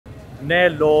नए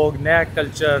लोग, नया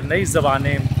कल्चर, नई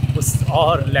ज़बानें उस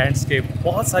और लैंडस्केप,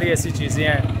 बहुत सारी ऐसी चीज़ें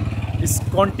हैं इस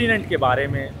कॉन्टिनेंट के बारे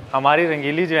में। हमारी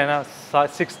रंगीली जो है ना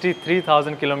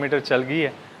 63,000 किलोमीटर चल गई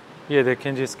है। ये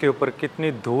देखें जी, इसके ऊपर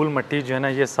कितनी धूल मट्टी जो है ना,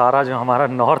 ये सारा जो हमारा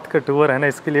नॉर्थ का टूर है ना,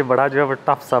 इसके लिए बड़ा जो है वो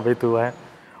टफ साबित हुआ है।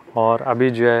 और अभी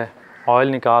जो है ऑयल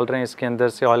निकाल रहे हैं, इसके अंदर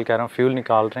से ऑयल कह रहा हूँ, फ्यूल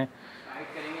निकाल रहे हैं।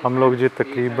 हम लोग जो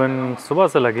तकरीबन सुबह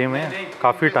से लगे हुए हैं,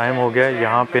 काफ़ी टाइम हो गया है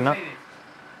यहाँ पे ना।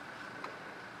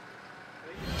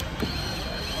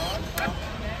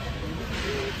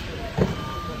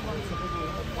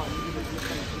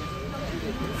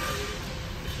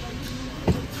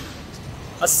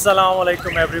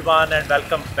 अस्सलामुअलैकुम everyone and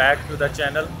welcome back to the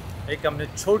channel. एक हमने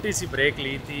छोटी सी ब्रेक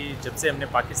ली थी जब से हमने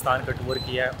पाकिस्तान का टूर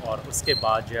किया है, और उसके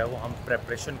बाद जो है वो हम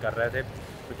प्रेपरेशन कर रहे थे,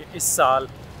 क्योंकि इस साल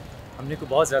हमने को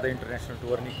बहुत ज़्यादा इंटरनेशनल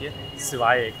टूर नहीं किए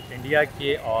सिवाय एक इंडिया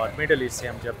के और मिडल ईस्ट से।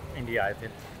 हम जब इंडिया आए थे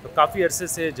तो काफ़ी अरसे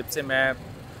से, जब से मैं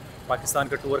पाकिस्तान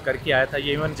का टूर करके आया था,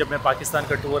 ये इवन जब मैं पाकिस्तान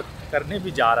का टूर करने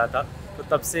भी जा रहा था तो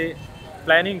तब से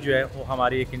प्लानिंग जो है वो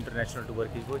हमारी एक इंटरनेशनल टूर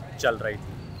की वो चल रही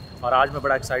थी। और आज मैं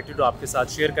बड़ा एक्साइटेड हूँ आपके साथ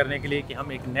शेयर करने के लिए कि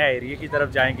हम एक नए एरिया की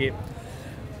तरफ जाएंगे।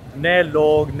 नए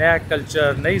लोग, नया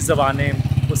कल्चर, नई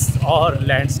ज़बानें उस और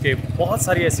लैंडस्केप, बहुत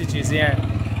सारी ऐसी चीज़ें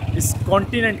हैं इस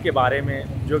कॉन्टिनेंट के बारे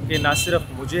में जो कि ना सिर्फ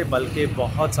मुझे बल्कि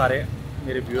बहुत सारे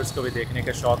मेरे व्यूअर्स को भी देखने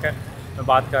का शौक़ है। मैं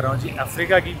बात कर रहा हूँ जी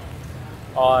अफ्रीका की,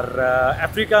 और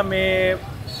अफ्रीका में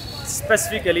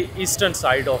specifically eastern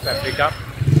side of Africa.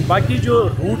 बाकी जो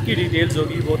रूट की डिटेल्स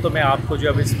होगी वो तो मैं आपको जो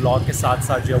अब इस ब्लॉग के साथ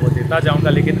साथ जो है वो देता जाऊंगा।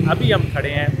 लेकिन अभी हम खड़े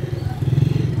हैं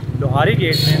लोहारी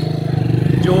गेट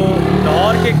में, जो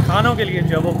लाहौर के खानों के लिए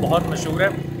जो है वो बहुत मशहूर है।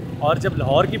 और जब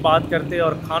लाहौर की बात करते हैं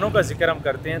और खानों का जिक्र हम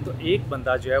करते हैं तो एक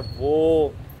बंदा जो है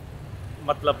वो,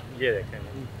 मतलब ये देखें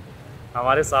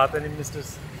हमारे साथ हैं मिस्टर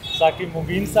साकिब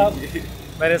मुबीन साहब।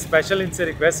 मैंने स्पेशल इनसे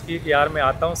रिक्वेस्ट की कि यार मैं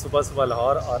आता हूँ सुबह सुबह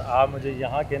लाहौर, और आप मुझे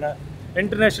यहाँ के ना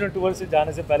इंटरनेशनल टूर से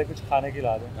जाने से पहले कुछ खाने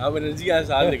खिला दें। आप एनर्जी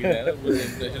आसान लेके जाए ना,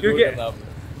 क्योंकि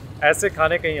ऐसे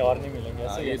खाने कहीं और नहीं मिलेंगे।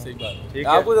 हाँ, ये सही बात है। ठीक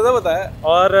है, आपको ज़्यादा बताया।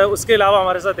 और उसके अलावा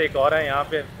हमारे साथ एक और है यहाँ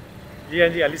पे, ये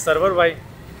हैं जी अली सरवर भाई।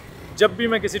 जब भी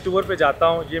मैं किसी टूर पे जाता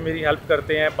हूँ ये मेरी हेल्प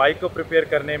करते हैं बाइक को प्रिपेयर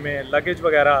करने में, लगेज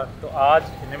वगैरह। तो आज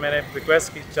इन्हें मैंने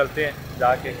रिक्वेस्ट की, चलते हैं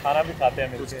जाके खाना भी खाते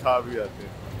हैं, कुछ खा भी आते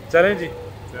हैं। चलें जी,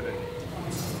 चलें।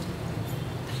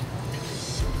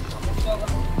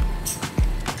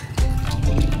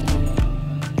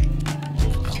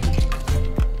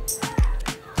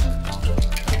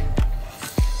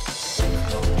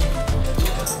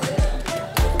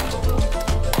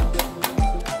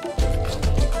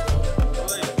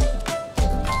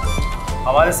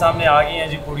 हमारे सामने आ गई हैं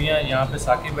जी पूड़ियाँ। यहाँ पे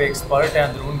साकिब भाई एक्सपर्ट हैं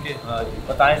अंदरून के,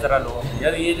 बताएं ज़रा लोगों को।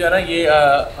 यार ये जो है ना, ये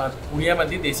पूड़ियाँ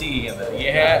बनती देसी घी के अंदर।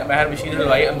 ये है महर मशीन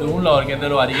हलवाई अंदरून लाहौर के अंदर,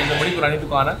 लोहारी के अंदर बड़ी पुरानी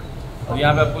दुकान है। और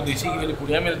यहाँ पे आपको देसी घी वाली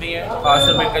पूड़ियाँ मिलती हैं।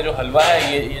 खासतौर पर इनका जो हलवा है,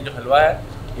 ये जो हलवा है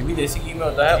ये भी देसी घी में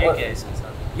होता है। और इसके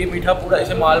साथ ये मीठा पूड़ा,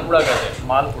 इसे मालपूड़ा कहते हैं।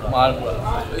 मालपूड़ा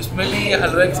तो इसमें भी ये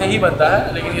हलवे से ही बनता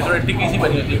है, लेकिन ये थोड़ी टिक्की सी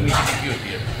बनी होती है, मीठी टिक्की होती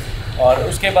है। और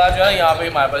उसके बाद जो है यहाँ पे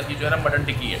हमारे पास ये जो है ना मटन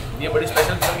टिक्की है। ये बड़ी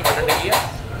स्पेशल किस्म की मटन टिक्की है।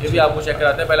 ये भी आपको चेक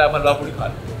कराते हैं। पहले आप हलवा पूड़ी खा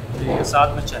लें। ठीक है,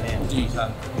 साथ में चने हैं जी साथ।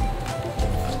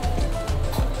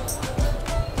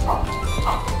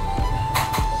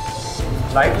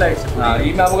 लाइट से। हाँ,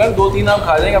 ये मैं आपको कहूँ 2-3 आप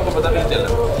खा जाएंगे, आपको पता नहीं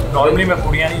चलेगा। नॉर्मली मैं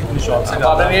पूड़ियाँ नहीं इतनी शौक से अब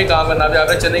आपने ये काम करना, अभी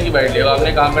आपने चने की बाइट लिया,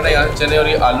 आपने काम करना यहाँ चने और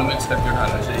ये आलू मिक्स करके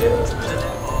उठाना चाहिए।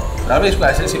 आप इसको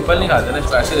ऐसे सिंपल नहीं खाते ना,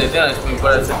 इसको ऐसे देते हैं, इसके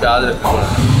ऊपर ऐसे प्याज रखते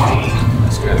हैं।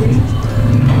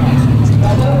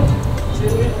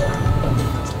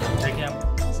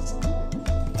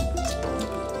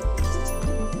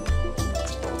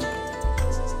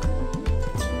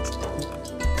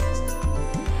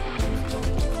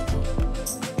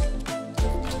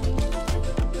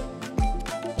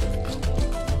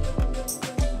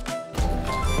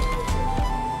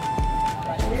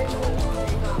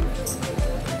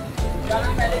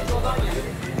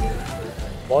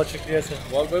 बहुत शुक्रिया सर।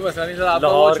 बहुत कोई मसला नहीं सर, आपका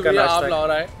लाहौर बहुत का शुक्रिया। नाश्ता आप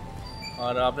लाहौर आए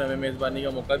और आपने हमें मेज़बानी का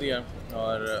मौका दिया,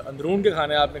 और अंदरून के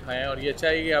खाने आपने खाए हैं। और ये अच्छा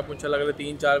है कि आपको इंशाल्लाह अगले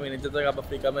 3-4 महीने जब तक आप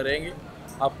अफ्रीका में रहेंगे,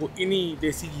 आपको इन्हीं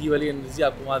देसी घी वाली एनर्जी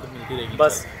आपको वहाँ तक मिलती रहेगी।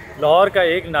 बस लाहौर का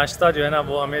एक नाश्ता जो है ना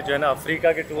वो हमें जो है ना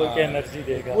अफ्रीका के टूर की एनर्जी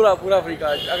देगा। पूरा अफ्रीका।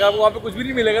 अगर आपको वहाँ पे कुछ भी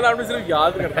नहीं मिलेगा ना, आपने सिर्फ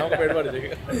याद करना, पेट भर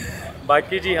जाएगा।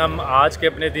 बाकी जी हम आज के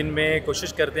अपने दिन में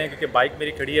कोशिश करते हैं, क्योंकि बाइक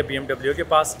मेरी खड़ी है BMW के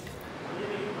पास।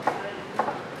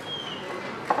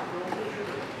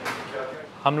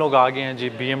 हम लोग आ गए हैं जी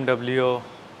BMW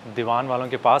दीवान वालों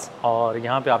के पास, और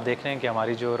यहाँ पे आप देख रहे हैं कि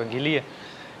हमारी जो रंगीली है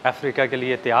अफ्रीका के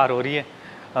लिए तैयार हो रही है।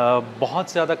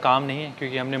 बहुत ज़्यादा काम नहीं है,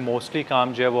 क्योंकि हमने मोस्टली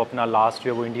काम जो है वो अपना लास्ट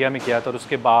जो है वो इंडिया में किया था, और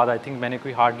उसके बाद आई थिंक मैंने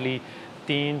कोई हार्डली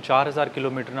 3-4 हज़ार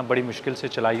किलोमीटर ना बड़ी मुश्किल से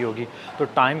चलाई होगी। तो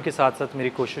टाइम के साथ साथ मेरी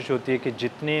कोशिश होती है कि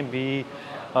जितने भी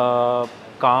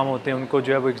काम होते हैं उनको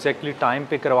जो है वो एग्जैक्टली टाइम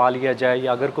पे करवा लिया जाए,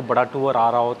 या अगर कोई बड़ा टूर आ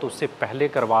रहा हो तो उससे पहले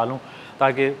करवा लूँ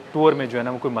ताकि टूर में जो है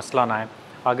ना वो कोई मसला ना आए।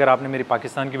 अगर आपने मेरी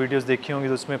पाकिस्तान की वीडियोस देखी होंगी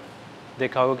तो उसमें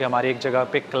देखा होगा कि हमारी एक जगह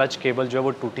पे क्लच केबल जो है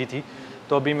वो टूटी थी,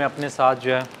 तो अभी मैं अपने साथ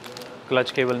जो है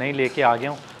क्लच केबल नहीं लेके आ गया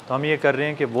हूँ। तो हम ये कर रहे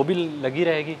हैं कि वो भी लगी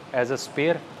रहेगी एज अ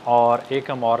स्पेयर, और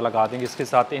एक हम और लगा देंगे इसके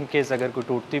साथ, इन केस अगर कोई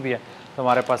टूटती भी है तो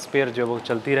हमारे पास स्पेयर जो है वो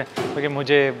चलती रहे, क्योंकि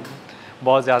मुझे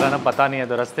बहुत ज़्यादा ना पता नहीं है,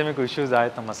 तो रास्ते में कोई इश्यूज़ आए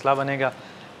तो मसला बनेगा।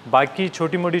 बाकी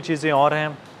छोटी मोटी चीज़ें और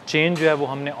हैं। चेंज जो है वो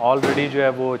हमने ऑलरेडी जो है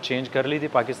वो चेंज कर ली थी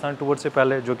पाकिस्तान टूर से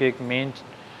पहले, जो कि एक मेन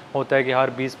होता है कि हर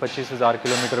 20-25 हज़ार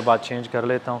किलोमीटर बाद चेंज कर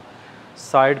लेता हूँ।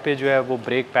 साइड पे जो है वो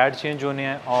ब्रेक पैड चेंज होने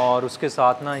हैं, और उसके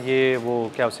साथ ना ये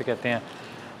वो क्या उसे कहते हैं,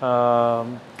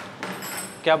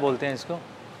 क्या बोलते हैं इसको,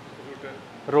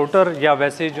 रोटर, या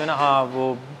वैसे जो है ना, हाँ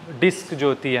वो डिस्क जो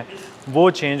होती है वो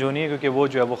चेंज होनी है, क्योंकि वो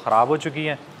जो है वो ख़राब हो चुकी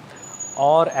है।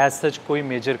 और एज सच कोई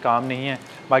मेजर काम नहीं है।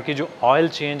 बाकी जो ऑयल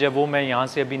चेंज है वो मैं यहाँ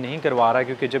से अभी नहीं करवा रहा,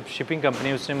 क्योंकि जब शिपिंग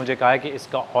कंपनी उसने मुझे कहा है कि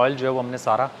इसका ऑयल जो है वो हमने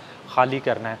सारा खाली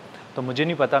करना है, तो मुझे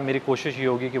नहीं पता, मेरी कोशिश ये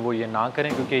होगी कि वो ये ना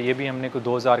करें, क्योंकि ये भी हमने कोई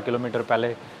 2000 किलोमीटर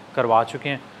पहले करवा चुके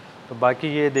हैं। तो बाकी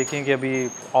ये देखें कि अभी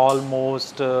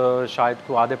ऑलमोस्ट शायद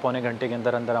को आधे पौने घंटे के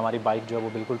अंदर अंदर हमारी बाइक जो है वो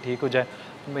बिल्कुल ठीक हो जाए।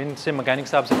 इनसे मैकेनिक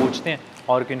साहब से पूछते हैं,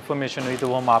 और कोई इन्फॉर्मेशन हुई तो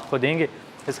वो हम आपको देंगे।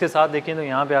 इसके साथ देखें तो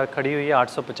यहाँ पे खड़ी हुई है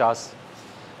 850,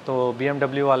 तो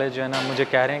BMW वाले जो है ना मुझे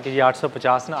कह रहे हैं कि ये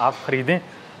 850 ना आप ख़रीदें।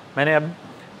 मैंने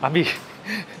अभी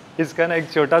इसका ना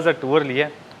एक छोटा सा टूर लिया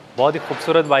है, बहुत ही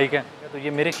खूबसूरत बाइक है। तो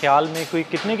ये मेरे ख्याल में कोई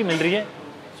कितने की मिल रही है,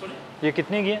 ये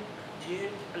कितने की है? ये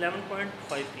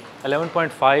 11.5 की,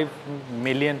 11.5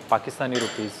 मिलियन पाकिस्तानी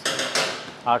रुपीज़,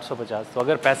 850। तो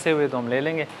अगर पैसे हुए तो हम ले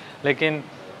लेंगे, लेकिन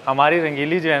हमारी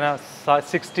रंगीली जो है ना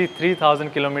 63,000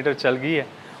 किलोमीटर चल गई है,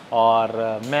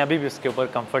 और मैं अभी भी उसके ऊपर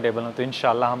कंफर्टेबल हूँ। तो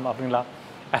इंशाल्लाह हम अपना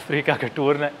अफ्रीका का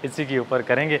टूर ना इसी के ऊपर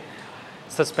करेंगे।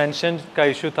 सस्पेंशन का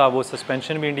इशू था, वो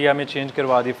सस्पेंशन भी इंडिया में चेंज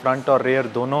करवा दी, फ्रंट और रेयर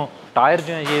दोनों। टायर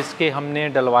जो हैं ये इसके हमने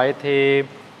डलवाए थे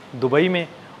दुबई में,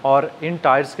 और इन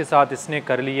टायर्स के साथ इसने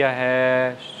कर लिया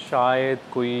है शायद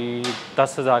कोई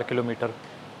 10,000 किलोमीटर,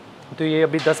 तो ये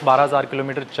अभी 10-12 हज़ार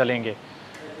किलोमीटर चलेंगे।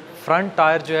 फ्रंट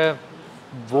टायर जो है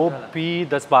वो भी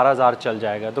 10-12 हज़ार चल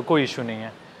जाएगा, तो कोई इशू नहीं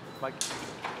है। बाकी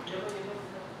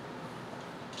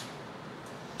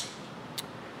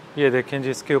ये देखें जी,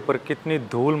 इसके ऊपर कितनी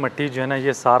धूल मट्टी जो है ना,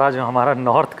 ये सारा जो हमारा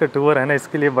नॉर्थ का टूर है ना,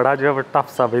 इसके लिए बड़ा जो है वो टफ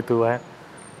साबित हुआ है।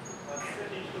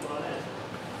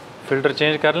 फ़िल्टर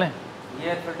चेंज कर लें?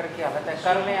 ये फिल्टर की हालत है,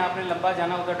 कर लें। आपने लंबा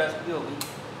जाना होगा, डस्ट भी होगी,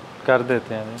 कर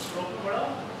देते हैं।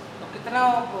 तो कितना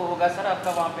होगा सर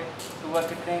आपका वहाँ पे टूर,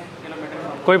 कितने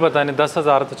किलोमीटर? कोई पता नहीं,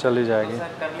 10,000 तो चली जाएगी।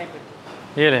 सर कर लें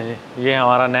फिर। ये लें जी, ये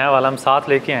हमारा नया वाला हम साथ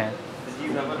लेके आए हैं।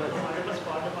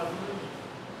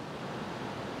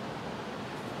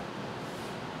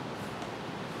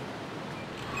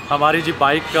 हमारी जी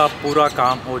बाइक का पूरा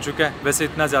काम हो चुका है। वैसे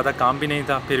इतना ज़्यादा काम भी नहीं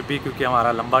था, फिर भी क्योंकि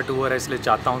हमारा लंबा टूर है इसलिए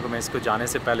चाहता हूँ कि मैं इसको जाने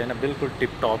से पहले ना बिल्कुल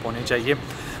टिप टॉप होनी चाहिए।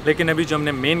 लेकिन अभी जो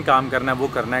हमने मेन काम करना है वो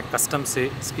करना है, कस्टम से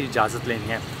इसकी इजाज़त लेनी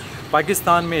है।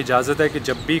 पाकिस्तान में इजाज़त है कि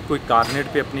जब भी कोई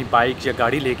कारनेट पे अपनी बाइक या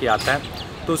गाड़ी लेके आता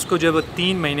है तो उसको जो है वो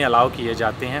 3 महीने अलाउ किए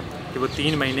जाते हैं कि वो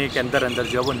 3 महीने के अंदर अंदर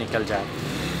जो है वो निकल जाए।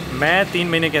 मैं 3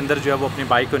 महीने के अंदर जो है वो अपनी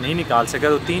बाइक को नहीं निकाल सका,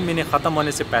 तो 3 महीने ख़त्म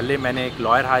होने से पहले मैंने एक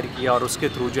लॉयर हायर किया और उसके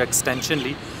थ्रू जो एक्सटेंशन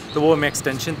ली, तो वो मैं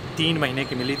एक्सटेंशन 3 महीने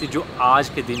की मिली थी, जो आज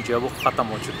के दिन जो है वो ख़त्म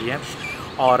हो चुकी है।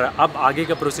 और अब आगे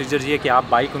का प्रोसीजर ये है कि आप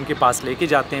बाइक उनके पास लेके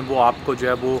जाते हैं, वो आपको जो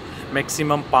है वो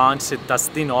मैक्सिमम 5 से 10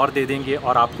 दिन और दे देंगे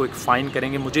और आपको एक फ़ाइन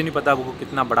करेंगे। मुझे नहीं पता वो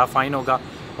कितना बड़ा फ़ाइन होगा।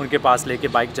 उनके पास लेके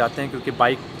बाइक जाते हैं, क्योंकि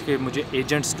बाइक के मुझे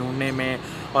एजेंट्स ढूंढने में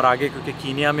और आगे क्योंकि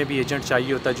कीनिया में भी एजेंट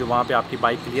चाहिए होता है जो वहाँ पे आपकी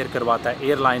बाइक क्लियर करवाता है,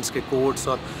 एयरलाइंस के कोड्स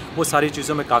और वो सारी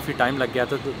चीज़ों में काफ़ी टाइम लग गया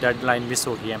था, तो डेडलाइन मिस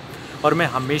हो गई है। और मैं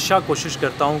हमेशा कोशिश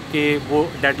करता हूँ कि वो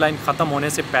डेडलाइन ख़त्म होने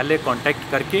से पहले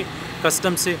कांटेक्ट करके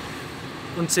कस्टम से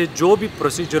उनसे जो भी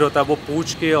प्रोसीजर होता है वो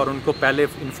पूछ के और उनको पहले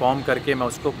इन्फॉर्म करके मैं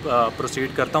उसको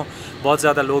प्रोसीड करता हूँ। बहुत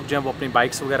ज़्यादा लोग जो हैं वो अपनी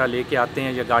बाइक्स वगैरह लेके आते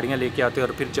हैं या गाड़ियाँ लेके आते हैं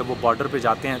और फिर जब वो बॉर्डर पे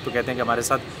जाते हैं तो कहते हैं कि हमारे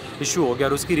साथ इशू हो गया,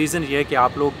 और उसकी रीज़न ये है कि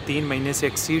आप लोग 3 महीने से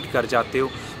एक्सीड कर जाते हो।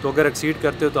 तो अगर एक्सीड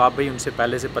करते हो तो आप भाई उनसे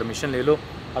पहले से परमिशन ले लो।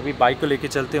 अभी बाइक को लेके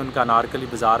चलते हैं, उनका अनारकली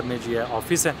बाज़ार में जो है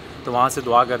ऑफिस है, तो वहाँ से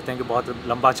दुआ करते हैं कि बहुत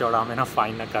लंबा चौड़ा हमें ना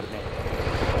फ़ाइन ना कर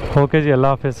दें। ओके जी,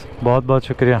 अल्लाह हाफ़िज़, बहुत बहुत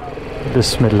शुक्रिया।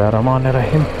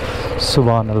 बिस्मिल्लाहिर्रहमानिर्रहीम।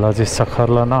 सुभान अल्लाह जी सखर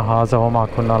लना हाज़ा व मा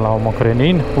कुन्ना लहु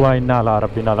मुक़रिनीन व इन्ना अला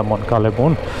रब्बिना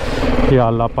लमुनक़लिबून। या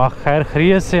अल्लाह पाक खैर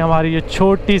खैरियत से हमारी ये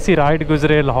छोटी सी राइड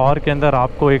गुज़रे लाहौर के अंदर,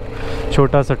 आपको एक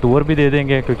छोटा सा टूर भी दे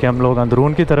देंगे क्योंकि हम लोग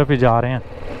अंदरून की तरफ ही जा रहे हैं।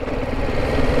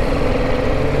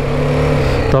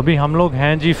 तो अभी हम लोग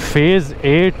हैं जी फ़ेज़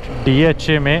 8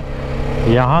 DHA में।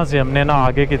 यहाँ से हमने ना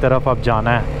आगे की तरफ अब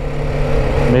जाना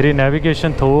है। मेरी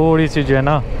नेविगेशन थोड़ी सी जो है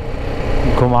ना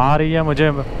घुमा रही है मुझे।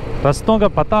 रास्तों का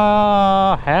पता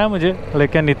है मुझे,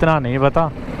 लेकिन इतना नहीं पता।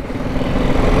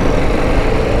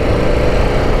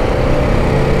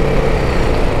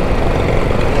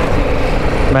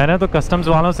 मैंने तो कस्टम्स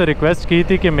वालों से रिक्वेस्ट की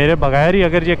थी कि मेरे बगैर ही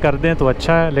अगर ये कर दें तो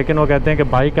अच्छा है, लेकिन वो कहते हैं कि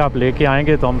बाइक आप लेके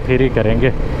आएंगे तो हम फिर ही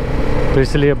करेंगे। तो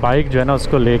इसलिए बाइक जो है ना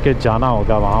उसको लेके जाना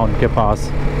होगा वहाँ उनके पास।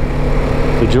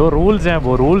 तो जो रूल्स हैं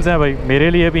वो रूल्स हैं भाई, मेरे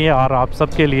लिए भी हैं और आप सब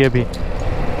के लिए भी।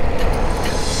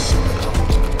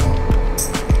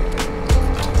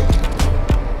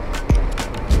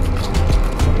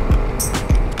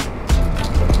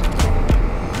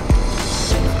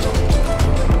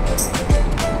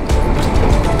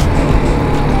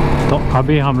 तो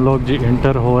अभी हम लोग जी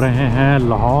इंटर हो रहे हैं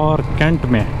लाहौर कैंट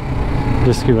में,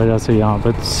 जिसकी वजह से यहाँ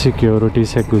पे सिक्योरिटी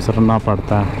से गुजरना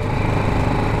पड़ता है।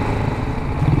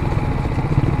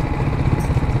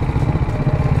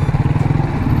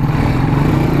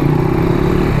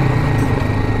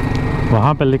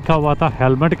 वहाँ पे लिखा हुआ था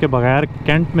हेलमेट के बगैर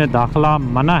कैंट में दाखिला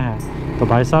मना है। तो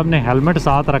भाई साहब ने हेलमेट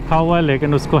साथ रखा हुआ है,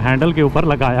 लेकिन उसको हैंडल के ऊपर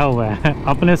लगाया हुआ है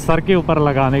अपने सर के ऊपर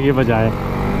लगाने की बजाय।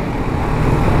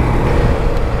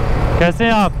 कैसे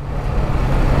हैं आप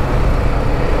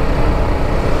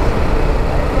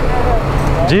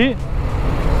जी?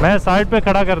 मैं साइड पे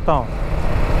खड़ा करता हूँ।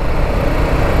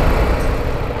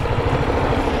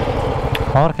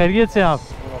 और खैरियत से आप?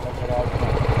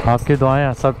 आपकी दुआएं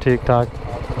हैं, सब ठीक ठाक।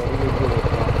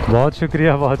 बहुत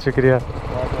शुक्रिया, बहुत शुक्रिया।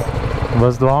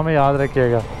 बस दुआ में याद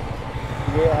रखिएगा।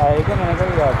 ये आएगा मैंने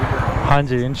कहा याद। हाँ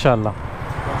जी इंशाल्लाह,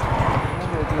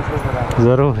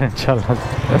 ज़रूर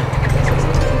इंशाल्लाह।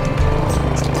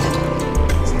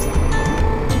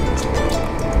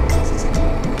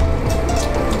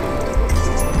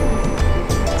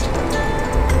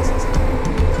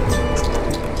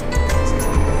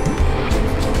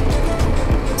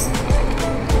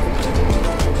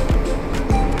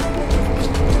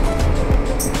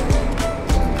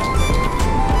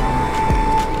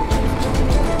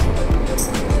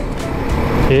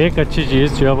 एक अच्छी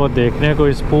चीज़ जो है वो देखने को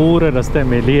इस पूरे रास्ते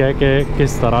मिली है कि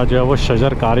किस तरह जो है वो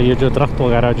शजरकारी, ये जो दरख्त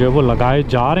वगैरह जो है वो लगाए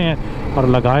जा रहे हैं और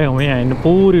लगाए हुए हैं इन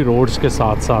पूरी रोड्स के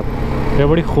साथ साथ। ये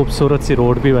बड़ी खूबसूरत सी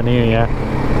रोड भी बनी हुई है।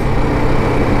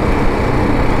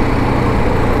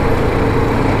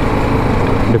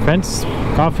 डिफेंस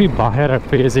काफ़ी बाहर है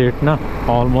फ़ेज़ 8 ना,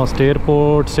 ऑलमोस्ट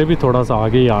एयरपोर्ट से भी थोड़ा सा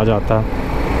आगे ही आ जाता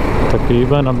है।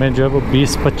 तकरीबन हमें जो है वो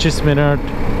 20-25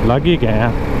 मिनट लग ही गए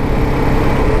हैं।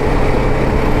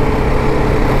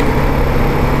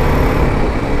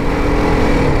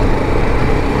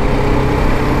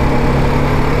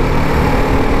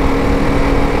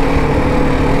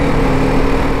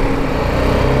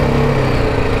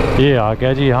 ये आ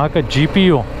गया जी यहाँ का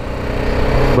GPO।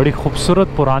 बड़ी खूबसूरत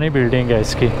पुरानी बिल्डिंग है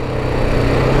इसकी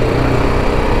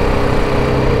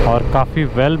और काफ़ी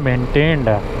वेल मेंटेन्ड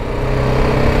है।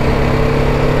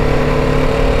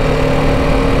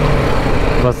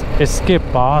 बस इसके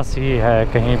पास ही है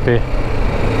कहीं पे।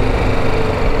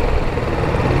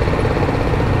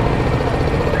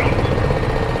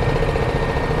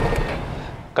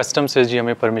 कस्टम से जी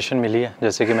हमें परमिशन मिली है।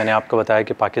 जैसे कि मैंने आपको बताया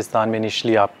कि पाकिस्तान में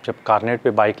इनिशली आप जब कारनेट पे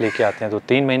बाइक लेके आते हैं तो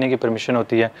 3 महीने की परमिशन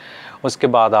होती है। उसके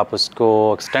बाद आप उसको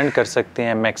एक्सटेंड कर सकते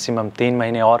हैं मैक्सिमम 3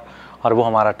 महीने और वो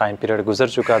हमारा टाइम पीरियड गुजर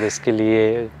चुका था। इसके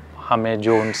लिए हमें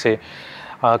जो उनसे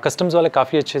कस्टम्स वाले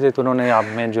काफ़ी अच्छे थे, तो उन्होंने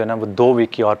हमें जो है ना वो 2 वीक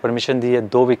की और परमिशन दी है।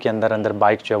 2 वीक के अंदर अंदर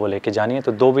बाइक जो है वो लेके जानी है।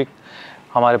 तो 2 वीक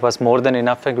हमारे पास मोर देन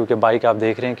इनफ है, क्योंकि बाइक आप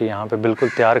देख रहे हैं कि यहाँ पे बिल्कुल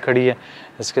तैयार खड़ी है।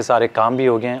 इसके सारे काम भी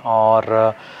हो गए हैं।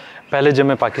 और पहले जब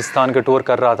मैं पाकिस्तान का टूर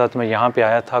कर रहा था तो मैं यहाँ पे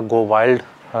आया था, गो वाइल्ड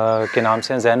के नाम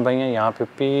से जैन भाई हैं यहाँ पे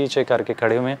पीछे करके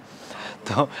खड़े हुए हैं।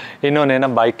 तो इन्होंने ना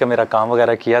बाइक का मेरा काम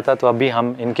वगैरह किया था। तो अभी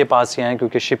हम इनके पास ही आए,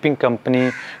 क्योंकि शिपिंग कंपनी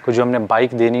को जो हमने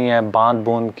बाइक देनी है बांध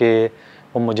बूंद के,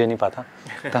 वो मुझे नहीं पता।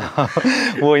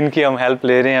 तो वो इनकी हम हेल्प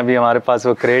ले रहे हैं। अभी हमारे पास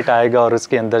वो क्रेट आएगा और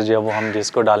उसके अंदर जो है वो हम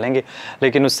जिसको डालेंगे।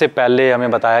 लेकिन उससे पहले हमें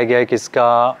बताया गया है कि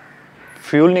इसका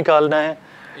फ्यूल निकालना है,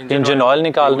 इंजन ऑयल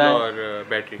निकालना है और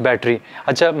बैटरी।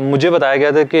 अच्छा, मुझे बताया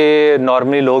गया था कि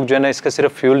नॉर्मली लोग जो है ना इसका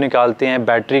सिर्फ फ्यूल निकालते हैं,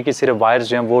 बैटरी की सिर्फ वायर्स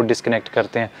जो हैं वो डिस्कनेक्ट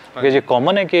करते हैं। क्योंकि ये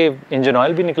कॉमन है कि इंजन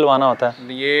ऑयल भी निकलवाना होता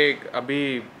है। ये अभी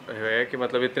है कि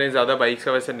मतलब इतने ज़्यादा बाइक्स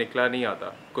का वैसे निकला नहीं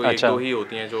आता, कोई अच्छा। 1-2 ही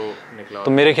होती हैं जो निकला।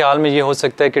 तो मेरे ख्याल में ये हो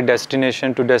सकता है कि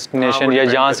डेस्टिनेशन टू डेस्टिनेशन या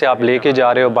जहाँ से आप लेके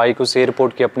जा रहे हो बाइक उस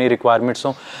एयरपोर्ट की अपनी रिक्वायरमेंट्स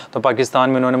हो। तो पाकिस्तान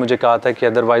में उन्होंने मुझे कहा था कि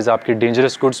अदरवाइज़ आपकी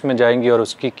डेंजरस गुड्स में जाएंगी और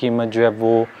उसकी कीमत जो है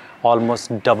वो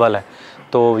ऑलमोस्ट डबल है।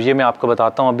 तो ये मैं आपको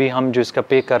बताता हूँ। अभी हम जो इसका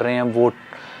पे कर रहे हैं वो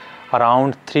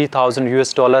अराउंड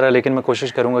 $3000 है। लेकिन मैं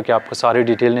कोशिश करूँगा कि आपको सारी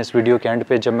डिटेल इस वीडियो के एंड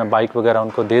पे जब मैं बाइक वगैरह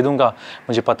उनको दे दूँगा,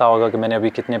 मुझे पता होगा कि मैंने अभी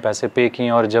कितने पैसे पे किए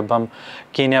हैं, और जब हम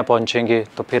कीनिया पहुँचेंगे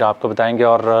तो फिर आपको बताएंगे।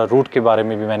 और रूट के बारे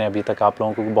में भी मैंने अभी तक आप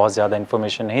लोगों को बहुत ज़्यादा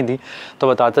इन्फॉर्मेशन नहीं दी, तो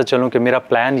बताता चलूँ कि मेरा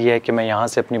प्लान ये है कि मैं यहाँ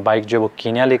से अपनी बाइक जो है वो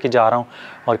कीनिया लेके जा रहा हूँ,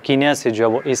 और कीनिया से जो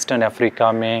है वो ईस्टर्न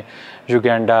अफ्रीका में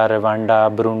Uganda, Rwanda,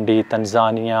 Burundi,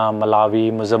 Tanzania, Malawi,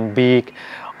 Mozambique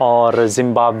और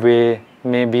ज़िम्बाब्वे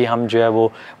में भी हम जो है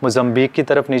वो मोज़म्बिक की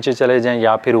तरफ नीचे चले जाएं,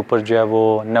 या फिर ऊपर जो है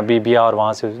वो नामीबिया, और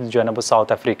वहाँ से जो है ना वो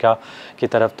साउथ अफ्रीका की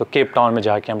तरफ, तो केप टाउन में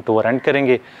जाके हम टूर एंड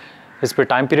करेंगे। इस पर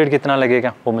टाइम पीरियड कितना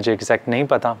लगेगा वो मुझे एग्जैक्ट नहीं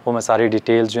पता, वो मैं सारी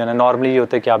डिटेल्स जो है ना, नॉर्मली ये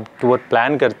होता है कि आप टूर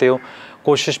प्लान करते हो,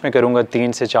 कोशिश में करूँगा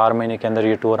 3 से 4 महीने के अंदर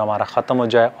ये टूर हमारा ख़त्म हो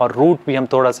जाए। और रूट भी हम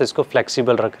थोड़ा सा इसको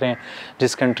फ्लेक्सिबल रख रहे हैं,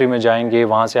 जिस कंट्री में जाएंगे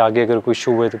वहाँ से आगे अगर कोई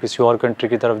इशू हुए तो किसी और कंट्री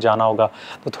की तरफ जाना होगा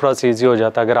तो थोड़ा सा ईजी हो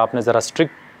जाता है। अगर आपने ज़रा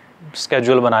स्ट्रिक्ट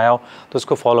स्केड्यूल बनाया हो तो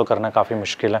उसको फॉलो करना काफ़ी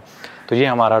मुश्किल है। तो ये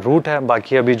हमारा रूट है।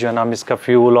 बाकी अभी जो है ना हम इसका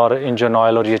फ्यूल और इंजन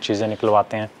ऑयल और ये चीज़ें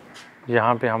निकलवाते हैं।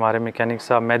 यहाँ पे हमारे मैकेनिक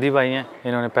साहब मेहदी भाई हैं,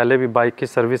 इन्होंने पहले भी बाइक की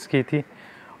सर्विस की थी,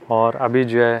 और अभी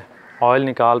जो है ऑयल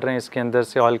निकाल रहे हैं इसके अंदर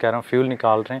से, ऑयल कह रहा हूँ, फ्यूल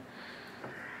निकाल रहे हैं।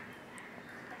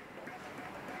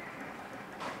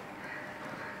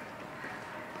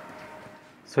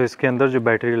 सो इसके अंदर जो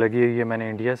बैटरी लगी है ये मैंने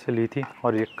इंडिया से ली थी,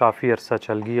 और ये काफ़ी अरसा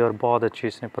चल गई और बहुत अच्छी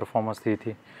इसने परफॉर्मेंस दी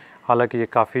थी। हालांकि ये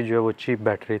काफ़ी जो है वो चीप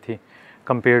बैटरी थी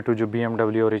कंपेयर टू जो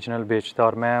BMW ओरिजिनल बेचता,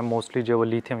 और मैं मोस्टली जो वो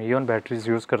लिथियम आयन बैटरीज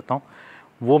यूज़ करता हूँ,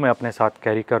 वो मैं अपने साथ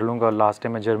कैरी कर लूँगा। और लास्ट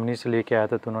टाइम मैं जर्मनी से लेके आया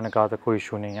था तो उन्होंने कहा था कोई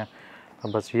इशू नहीं है,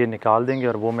 तो बस ये निकाल देंगे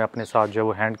और वो मैं अपने साथ जो है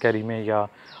वो हैंड कैरी में या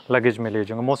लगेज में ले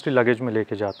जाऊँगा। मोस्टली लगेज में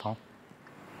लेके जाता हूँ।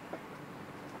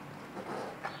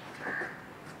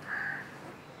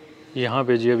 यहाँ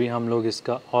पे जी अभी हम लोग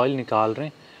इसका ऑयल निकाल रहे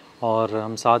हैं, और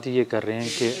हम साथ ही ये कर रहे हैं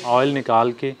कि ऑयल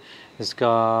निकाल के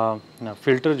इसका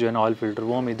फ़िल्टर जो है ना, ऑयल फ़िल्टर,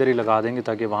 वो हम इधर ही लगा देंगे,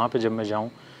 ताकि वहाँ पे जब मैं जाऊँ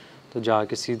तो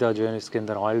जाके सीधा जो है इसके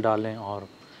अंदर ऑयल डालें और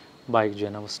बाइक जो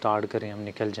है ना वो स्टार्ट करें, हम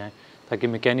निकल जाएं, ताकि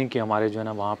मैकेनिक की हमारे जो है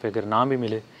ना वहाँ पे अगर ना भी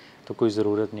मिले तो कोई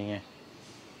ज़रूरत नहीं है।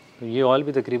 तो ये ऑयल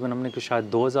भी तकरीबन हमने कुछ शायद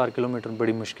 2000 किलोमीटर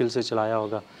बड़ी मुश्किल से चलाया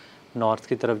होगा। नॉर्थ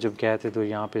की तरफ जब गए थे तो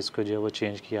यहाँ पे इसको जो है वो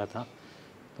चेंज किया था।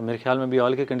 तो मेरे ख्याल में भी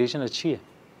ऑयल की कंडीशन अच्छी है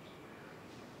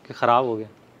कि ख़राब हो गया।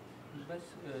 बस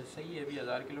सही है, अभी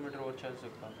 1000 किलोमीटर और चल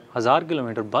सकता है। 1000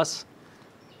 किलोमीटर बस?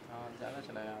 हाँ, ज़्यादा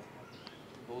चलाया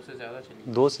आपने, 2 से ज़्यादा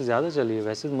चली। 2 से ज़्यादा चली है?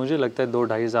 वैसे मुझे लगता है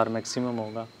 2-2.5 हज़ार मैक्सिमम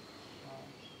होगा।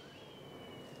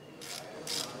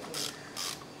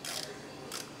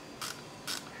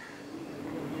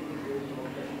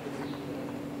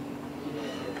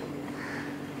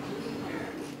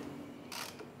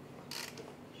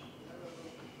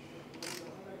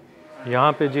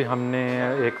 यहाँ पे जी हमने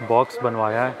एक बॉक्स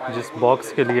बनवाया है, जिस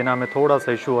बॉक्स के लिए ना हमें थोड़ा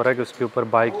सा इशू हो रहा है कि उसके ऊपर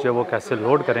बाइक जो है वो कैसे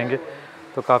लोड करेंगे।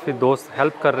 तो काफ़ी दोस्त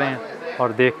हेल्प कर रहे हैं,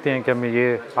 और देखते हैं कि हम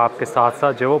ये आपके साथ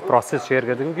साथ जो है वो प्रोसेस शेयर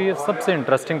करते हैं, क्योंकि ये सबसे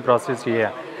इंटरेस्टिंग प्रोसेस ये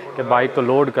है कि बाइक को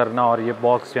लोड करना और ये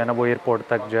बॉक्स जो है ना वो एयरपोर्ट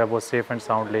तक जो है वो सेफ़ एंड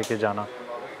साउंड लेके जाना।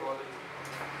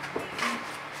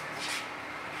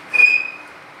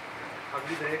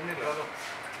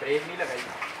 ब्रेक नहीं लगाई।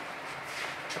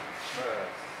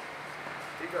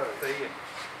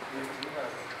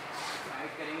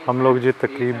 हम लोग जी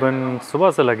तकरीबन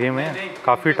सुबह से लगे हुए हैं,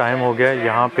 काफ़ी टाइम हो गया है।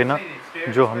 यहाँ पे ना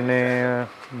जो हमने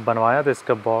बनवाया था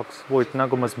इसका बॉक्स, वो इतना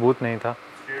को मज़बूत नहीं था,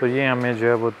 तो ये हमें जो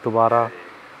है वो दोबारा,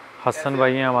 हसन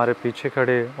भाई हैं हमारे पीछे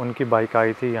खड़े, उनकी बाइक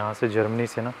आई थी यहाँ से जर्मनी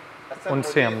से ना,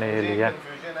 उनसे हमने ये लिया।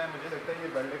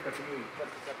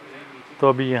 तो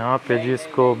अभी यहाँ पे जी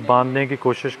इसको बांधने की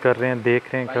कोशिश कर रहे हैं,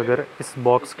 देख रहे हैं कि अगर इस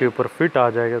बॉक्स के ऊपर फिट आ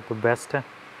जाएगा तो बेस्ट है,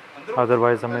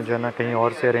 अदरवाइज़ हमें जो है ना कहीं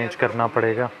और से अरेंज करना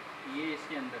पड़ेगा। ये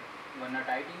इसके अंदर वरना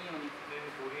टाइट ही नहीं होनी।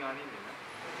 पूरी आनी नहीं ना।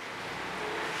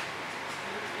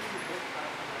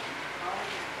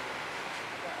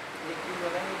 एक चीज़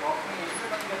बताएंगे, बॉक्स में यहीं पे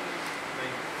बंद कर देंगे।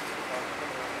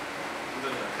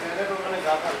 पहले तो मैंने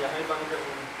कहा था यहाँ ही बंद कर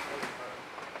दूँगा।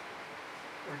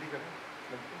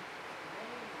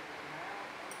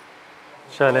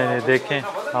 चलें देखें,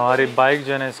 हमारी बाइक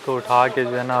जो है ना इसको उठा के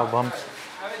जो है ना अब हम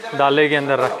डाले के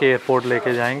अंदर रख के एयरपोर्ट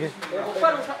लेके जाएंगे।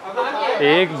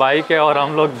 एक बाइक है और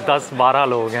हम लोग 10-12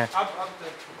 लोग हैं।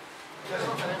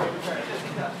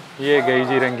 ये गई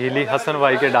जी रंगीली हसन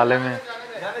भाई के डाले में।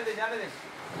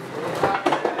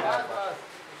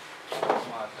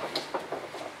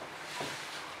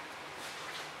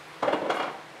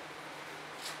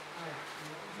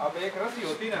 अब एक रस्सी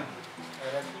होती ना,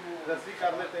 रस्सी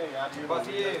कर लेते हैं यार, बस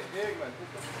ये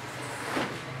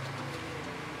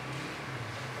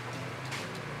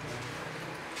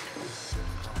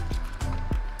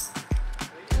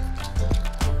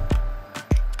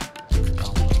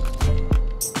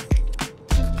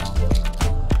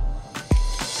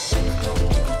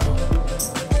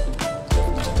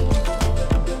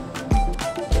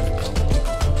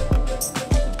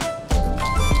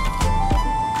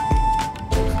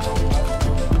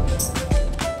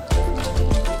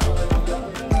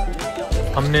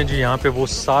हमने जी यहाँ पे वो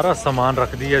सारा सामान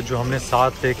रख दिया जो हमने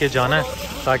साथ लेके जाना है,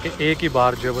 ताकि एक ही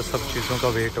बार जो है वो सब चीज़ों का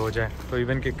वेट हो जाए। तो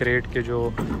इवन कि क्रेट के जो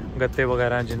गत्ते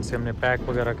वगैरह हैं जिनसे हमने पैक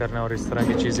वगैरह करना है और इस तरह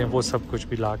की चीज़ें, वो सब कुछ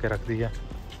भी ला के रख दिया।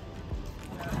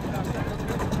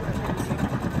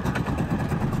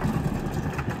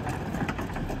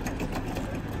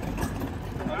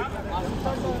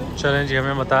 चलें जी,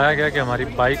 हमें बताया गया कि हमारी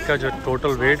बाइक का जो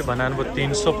टोटल वेट बना है वो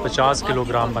 350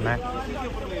 किलोग्राम बना है।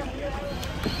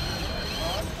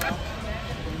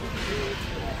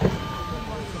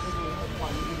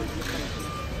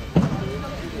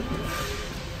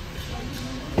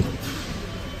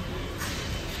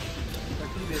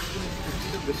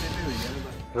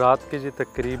 रात के जी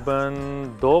तकरीबन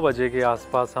 2 बजे के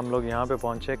आसपास हम लोग यहाँ पे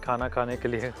पहुँचे खाना खाने के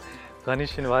लिए गनी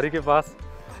शिनवारी के पास,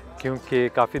 क्योंकि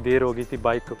काफ़ी देर हो गई थी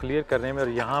बाइक को क्लियर करने में। और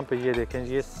यहाँ पे ये देखें,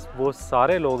 ये वो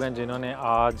सारे लोग हैं जिन्होंने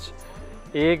आज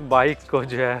एक बाइक को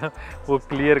जो है वो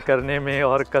क्लियर करने में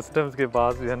और कस्टम्स के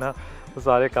पास जो है ना वो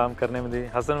सारे काम करने में दी।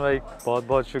 हसन भाई बहुत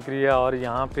बहुत शुक्रिया। और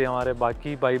यहाँ पे हमारे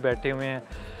बाकी भाई बैठे हुए हैं,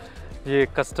 ये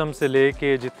कस्टम से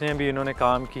लेके जितने भी इन्होंने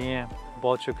काम किए हैं,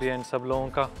 बहुत शुक्रिया इन सब लोगों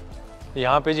का।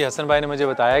 यहाँ पे जी हसन भाई ने मुझे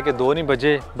बताया कि 2 नहीं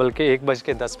बजे बल्कि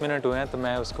 1:10 हुए हैं, तो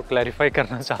मैं उसको क्लैरिफाई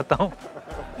करना चाहता हूँ।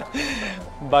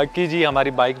 बाकी जी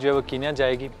हमारी बाइक जो है वो कीनिया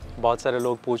जाएगी। बहुत सारे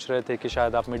लोग पूछ रहे थे कि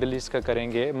शायद आप मिडिल ईस्ट का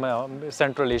करेंगे,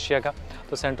 सेंट्रल एशिया का।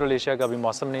 तो सेंट्रल एशिया का अभी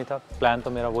मौसम नहीं था, प्लान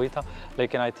तो मेरा वही था,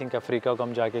 लेकिन आई थिंक अफ्रीका को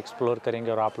हम जाके एक्सप्लोर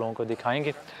करेंगे और आप लोगों को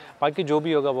दिखाएंगे। बाकी जो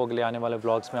भी होगा वो अगले आने वाले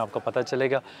ब्लॉग्स में आपको पता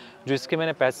चलेगा। जो इसके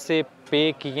मैंने पैसे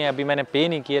पे किए हैं, अभी मैंने पे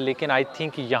नहीं किए, लेकिन आई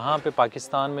थिंक यहाँ पे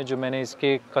पाकिस्तान में जो मैंने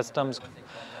इसके कस्टम्स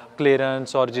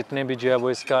क्लियरेंस और जितने भी जो है वो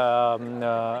इसका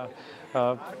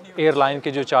एयरलाइन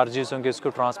के जो चार्जेस होंगे इसको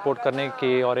ट्रांसपोर्ट करने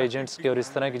के और एजेंट्स के और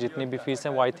इस तरह की जितनी भी फ़ीस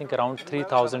हैं वो आई थिंक अराउंड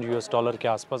 $3000 के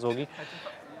आसपास होगी।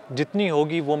 जितनी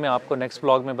होगी वो मैं आपको नेक्स्ट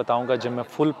ब्लॉग में बताऊंगा जब मैं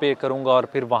फुल पे करूंगा, और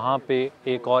फिर वहाँ पे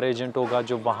एक और एजेंट होगा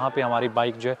जो वहाँ पे हमारी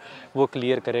बाइक जो है वो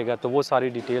क्लियर करेगा। तो वो सारी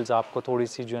डिटेल्स आपको थोड़ी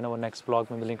सी जो है ना वो नेक्स्ट ब्लॉग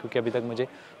में मिलेंगी, क्योंकि अभी तक मुझे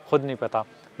खुद नहीं पता।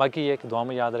 बाकी ये एक दुआ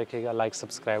में याद रखिएगा, लाइक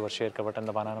सब्सक्राइब और शेयर का बटन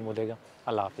दबाना ना भूलेगा।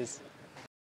 अल्लाह हाफिज़।